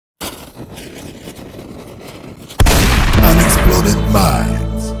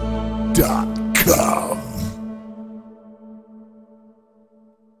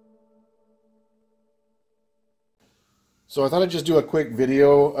So I thought I'd just do a quick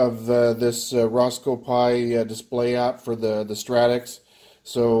video of this RoscoPi display app for the Stratux.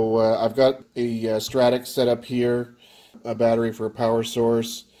 So I've got a Stratux set up here, a battery for a power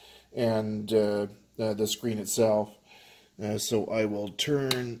source, and the screen itself. So I will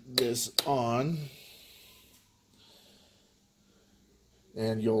turn this on,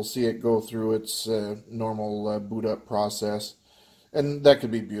 and you'll see it go through its normal boot up process. And that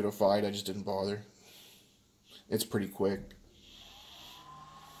could be beautified, I just didn't bother. It's pretty quick.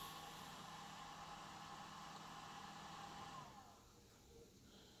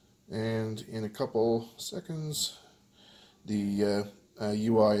 And in a couple seconds, the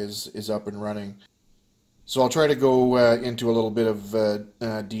UI is up and running. So I'll try to go into a little bit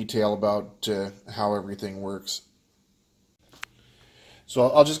of detail about how everything works. So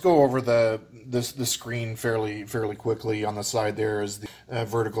I'll just go over the screen fairly quickly. On the side there is the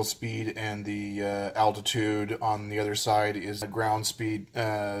vertical speed, and the altitude. On the other side is the ground speed.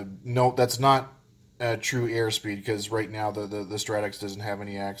 No, that's not true airspeed, because right now the Stratux doesn't have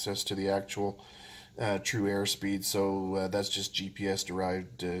any access to the actual true airspeed, so that's just GPS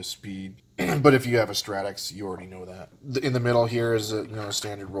derived speed. But if you have a Stratux, you already know that. In the middle here is a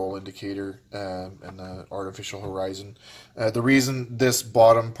standard roll indicator and the artificial horizon. The reason this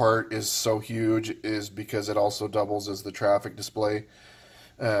bottom part is so huge is because it also doubles as the traffic display.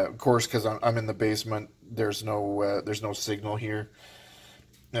 Of course, because I'm in the basement, there's no signal here.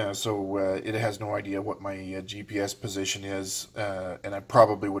 So it has no idea what my GPS position is, and I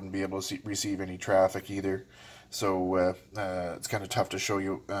probably wouldn't be able to receive any traffic either. So it's kind of tough to show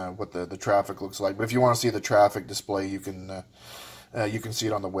you what the traffic looks like. But if you want to see the traffic display, you can see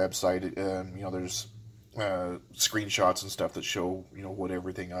it on the website. There's screenshots and stuff that show what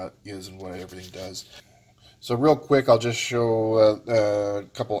everything is and what everything does. So real quick, I'll just show a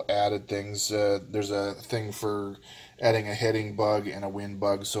couple added things. There's a thing for adding a heading bug and a wind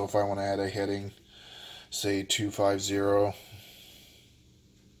bug. So if I want to add a heading, say 250,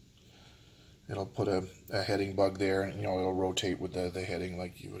 it'll put a heading bug there, and it'll rotate with the heading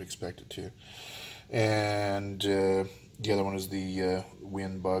like you would expect it to. And the other one is the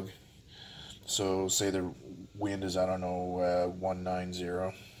wind bug. So say the wind is, I don't know,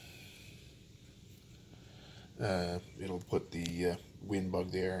 190. It'll put the wind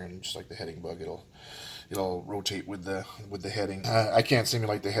bug there, and just like the heading bug, it'll rotate with the heading. I can't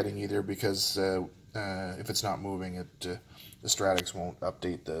simulate the heading either, because if it's not moving, the Stratux won't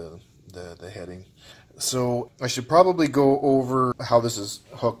update the heading. So I should probably go over how this is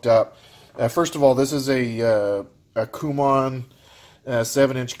hooked up. First of all, this is a Kumon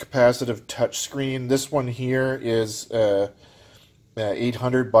 7-inch capacitive touchscreen. This one here is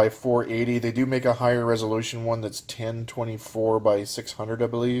 800 by 480. They do make a higher resolution one that's 1024 by 600, I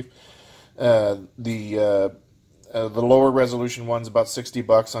believe. The lower resolution one's about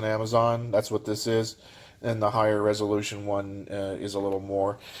 $60 on Amazon. That's what this is. And the higher resolution one is a little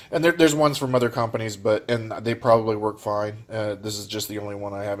more. And there's ones from other companies, and they probably work fine. This is just the only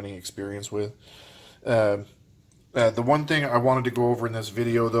one I have any experience with. The one thing I wanted to go over in this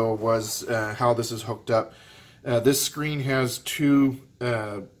video, though, was how this is hooked up. This screen has two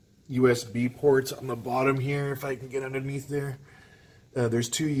USB ports on the bottom here, if I can get underneath there. There's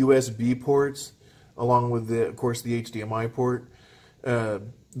two USB ports, along with, of course, the HDMI port.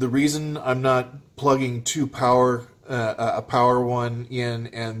 The reason I'm not plugging a power one in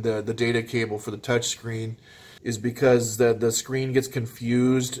and the data cable for the touch screen is because the screen gets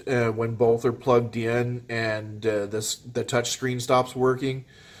confused when both are plugged in, and the touch screen stops working.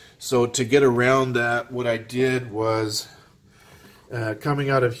 So to get around that, what I did was, coming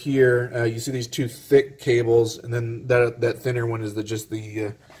out of here, you see these two thick cables, and then that thinner one is just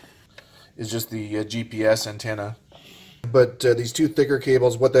the GPS antenna. But these two thicker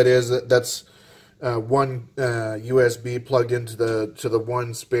cables, what that is, that's one USB plugged into the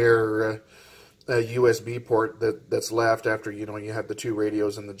one spare USB port that's left after you have the two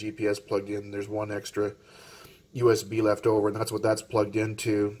radios and the GPS plugged in. There's one extra USB left over, and that's what that's plugged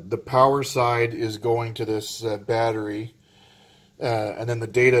into. The power side is going to this battery, and then the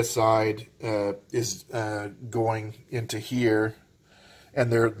data side is going into here, and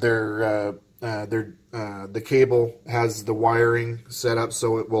the cable has the wiring set up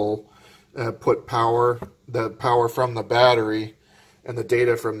so it will put the power from the battery and the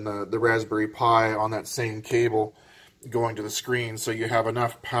data from the Raspberry Pi on that same cable going to the screen, so you have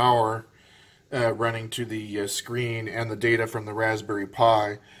enough power running to the screen and the data from the Raspberry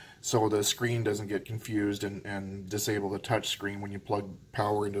Pi, so the screen doesn't get confused and disable the touch screen when you plug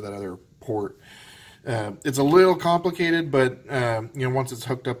power into that other port. It's a little complicated, but once it's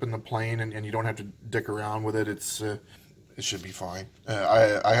hooked up in the plane and you don't have to dick around with it, it's it should be fine.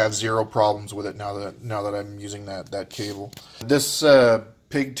 I have zero problems with it now that I'm using that cable. This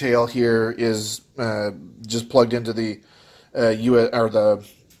pigtail here is just plugged into the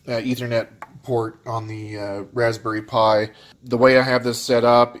Ethernet port on the Raspberry Pi. The way I have this set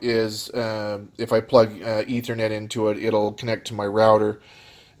up is if I plug Ethernet into it, it'll connect to my router,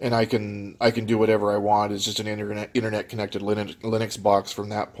 and I can do whatever I want. It's just an internet connected Linux box from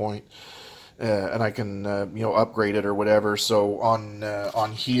that point, and I can upgrade it or whatever. So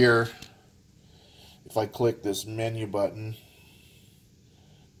on here, if I click this menu button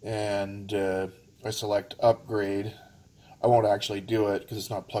and I select upgrade, I won't actually do it because it's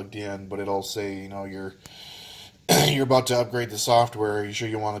not plugged in, but it'll say, you're about to upgrade the software. Are you sure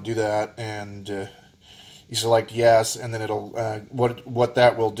you want to do that? And you select yes, and then it'll what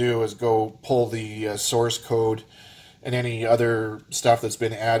that will do is go pull the source code and any other stuff that's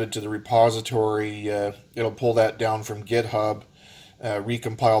been added to the repository. It'll pull that down from GitHub,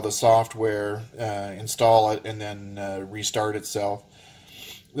 recompile the software, install it, and then restart itself.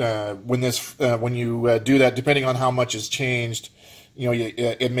 When you do that, depending on how much has changed,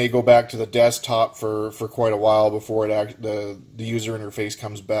 it may go back to the desktop for quite a while before the user interface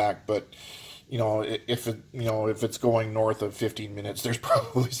comes back. But if it's going north of 15 minutes, there's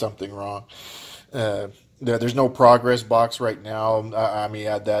probably something wrong. There's no progress box right now. I may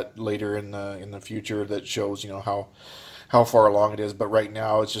add that later in the future that shows how far along it is. But right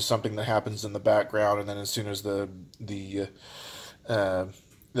now, it's just something that happens in the background, and then as soon as the new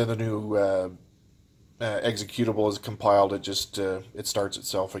executable is compiled, it just it starts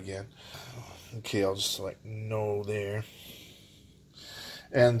itself again. Okay, I'll just select no there.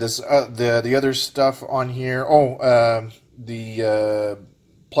 And this the other stuff on here. The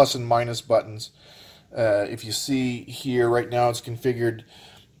plus and minus buttons. If you see here right now, it's configured.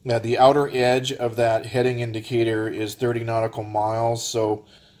 The outer edge of that heading indicator is 30 nautical miles. So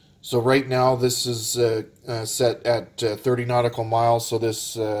right now this is set at 30 nautical miles. So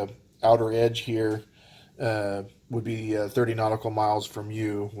this outer edge here would be 30 nautical miles from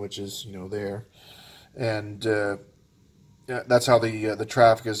you, which is there, and that's how the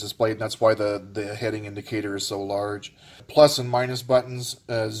traffic is displayed, and that's why the heading indicator is so large. Plus and minus buttons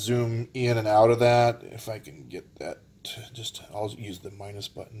zoom in and out of that. If I can get that, I'll use the minus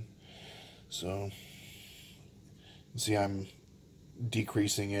button. So see, I'm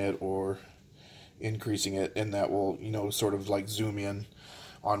decreasing it or increasing it, and that will sort of like zoom in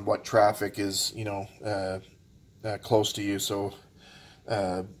on what traffic is close to you. So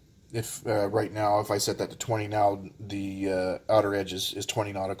if right now, if I set that to 20 now, the outer edge is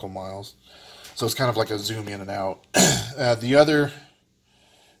 20 nautical miles. So it's kind of like a zoom in and out. The other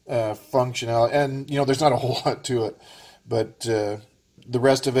functionality, and there's not a whole lot to it, but the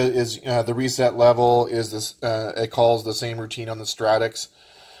rest of it is the reset level is this. It calls the same routine on the Stratux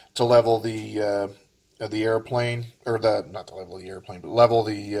to level the airplane, or not to level the airplane, but level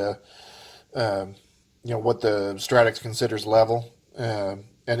the what the Stratux considers level.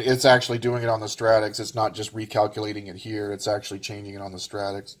 And it's actually doing it on the Stratux. It's not just recalculating it here. It's actually changing it on the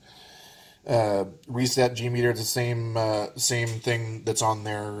Stratux. Reset Gmeter, the same thing that's on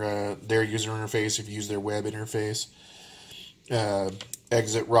their user interface if you use their web interface.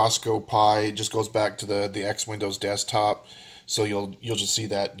 Exit RoscoPi just goes back to the X Windows desktop. So you'll just see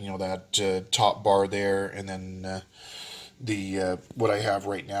that that top bar there, and then the what I have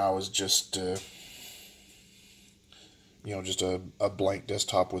right now is just just a blank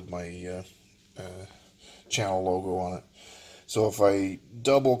desktop with my channel logo on it. So if I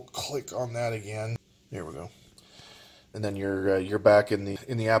double click on that again, there we go, and then you're back in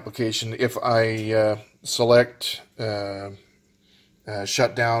the application. If I select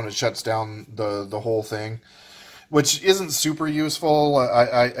shut down, it shuts down the whole thing, which isn't super useful.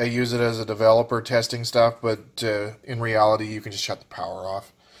 I use it as a developer testing stuff, but in reality, you can just shut the power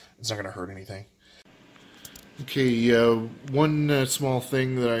off. It's not going to hurt anything. Okay, one small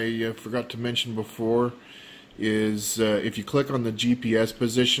thing that I forgot to mention before is if you click on the GPS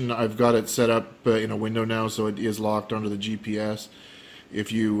position, I've got it set up in a window now, so it is locked onto the GPS.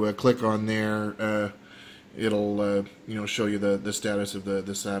 If you click on there, it'll show you the status of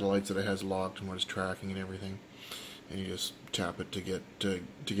the satellites that it has locked and what it's tracking and everything. And you just tap it to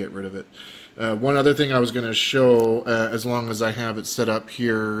get rid of it. One other thing I was going to show, as long as I have it set up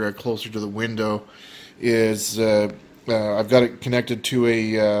here closer to the window, is I've got it connected to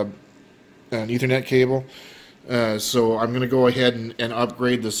an Ethernet cable. So I'm going to go ahead and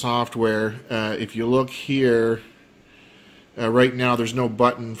upgrade the software. If you look here, right now there's no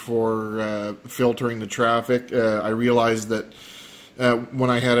button for filtering the traffic. I realize that when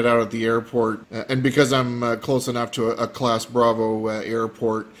I had it out at the airport. And because I'm close enough to a Class Bravo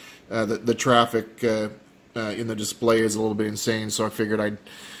airport, the traffic in the display is a little bit insane, so I figured I'd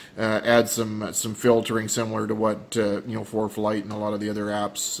add some filtering similar to what ForeFlight and a lot of the other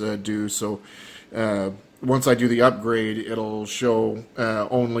apps do. So once I do the upgrade, it'll show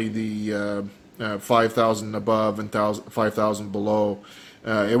only the 5,000 above and 5,000 below.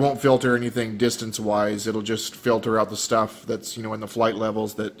 It won't filter anything distance-wise. It'll just filter out the stuff that's in the flight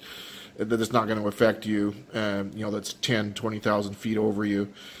levels that it's not going to affect you. That's 10, 20,000 feet over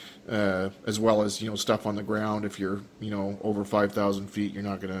you, as well as stuff on the ground. If you're over 5,000 feet, you're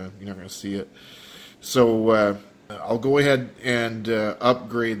not gonna see it. So I'll go ahead and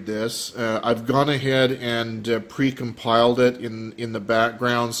upgrade this. I've gone ahead and pre-compiled it in the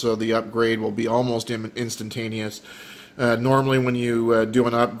background, so the upgrade will be almost instantaneous. Normally when you do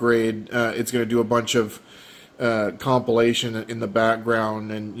an upgrade, it's going to do a bunch of compilation in the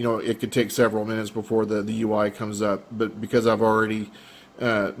background, and it could take several minutes before the UI comes up. But because I've already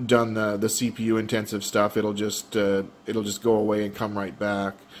done the CPU intensive stuff, it'll just go away and come right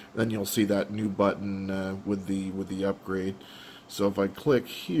back. Then you'll see that new button with the upgrade. So if I click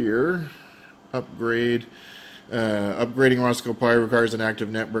here, upgrade. Upgrading RoscoPi requires an active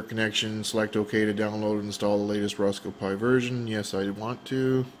network connection. Select OK to download and install the latest RoscoPi version. Yes, I want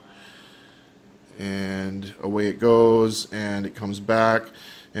to. And away it goes, and it comes back.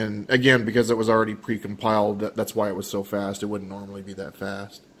 And again, because it was already pre-compiled, that's why it was so fast. It wouldn't normally be that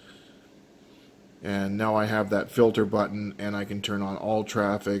fast. And now I have that filter button, and I can turn on all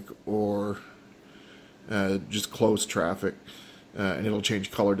traffic or just close traffic. And it'll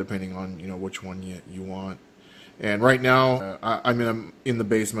change color depending on which one you want. And right now I'm in the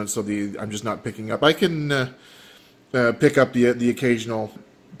basement, so I'm just not picking up. I can pick up the occasional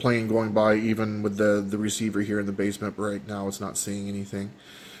plane going by, even with the receiver here in the basement, but right now it's not seeing anything.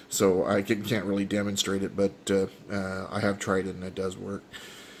 So I can't really demonstrate it, but I have tried it and it does work.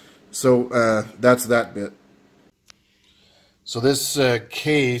 So that's that bit. So this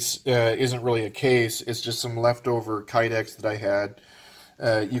case isn't really a case, it's just some leftover Kydex that I had.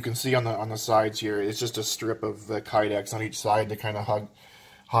 You can see on the sides here, it's just a strip of Kydex on each side to kind of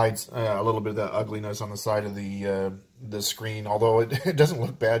hides a little bit of that ugliness on the side of the screen, although it doesn't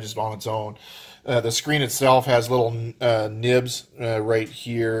look bad just on its own. The screen itself has little nibs right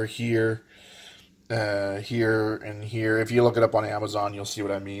here, here, and here. If you look it up on Amazon, you'll see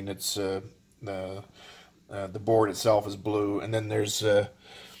what I mean. It's the board itself is blue, and then there's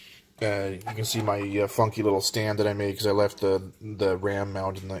you can see my funky little stand that I made because I left the RAM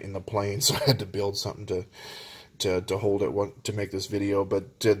mount in the plane, so I had to build something to hold it to make this video.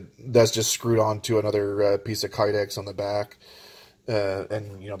 But that's just screwed onto another piece of Kydex on the back,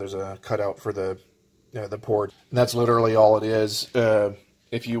 and there's a cutout for the port. And that's literally all it is.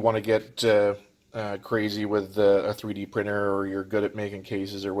 If you want to get crazy with a 3D printer, or you're good at making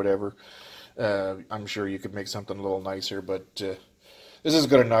cases or whatever, I'm sure you could make something a little nicer, but this is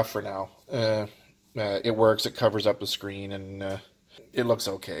good enough for now. It works, it covers up the screen, and it looks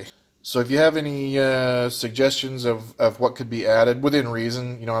okay. So if you have any suggestions of what could be added, within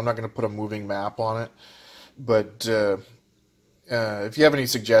reason, I'm not going to put a moving map on it, but if you have any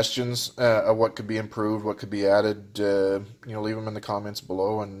suggestions of what could be improved, what could be added, leave them in the comments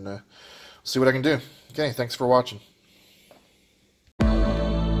below, and see what I can do. Okay, thanks for watching.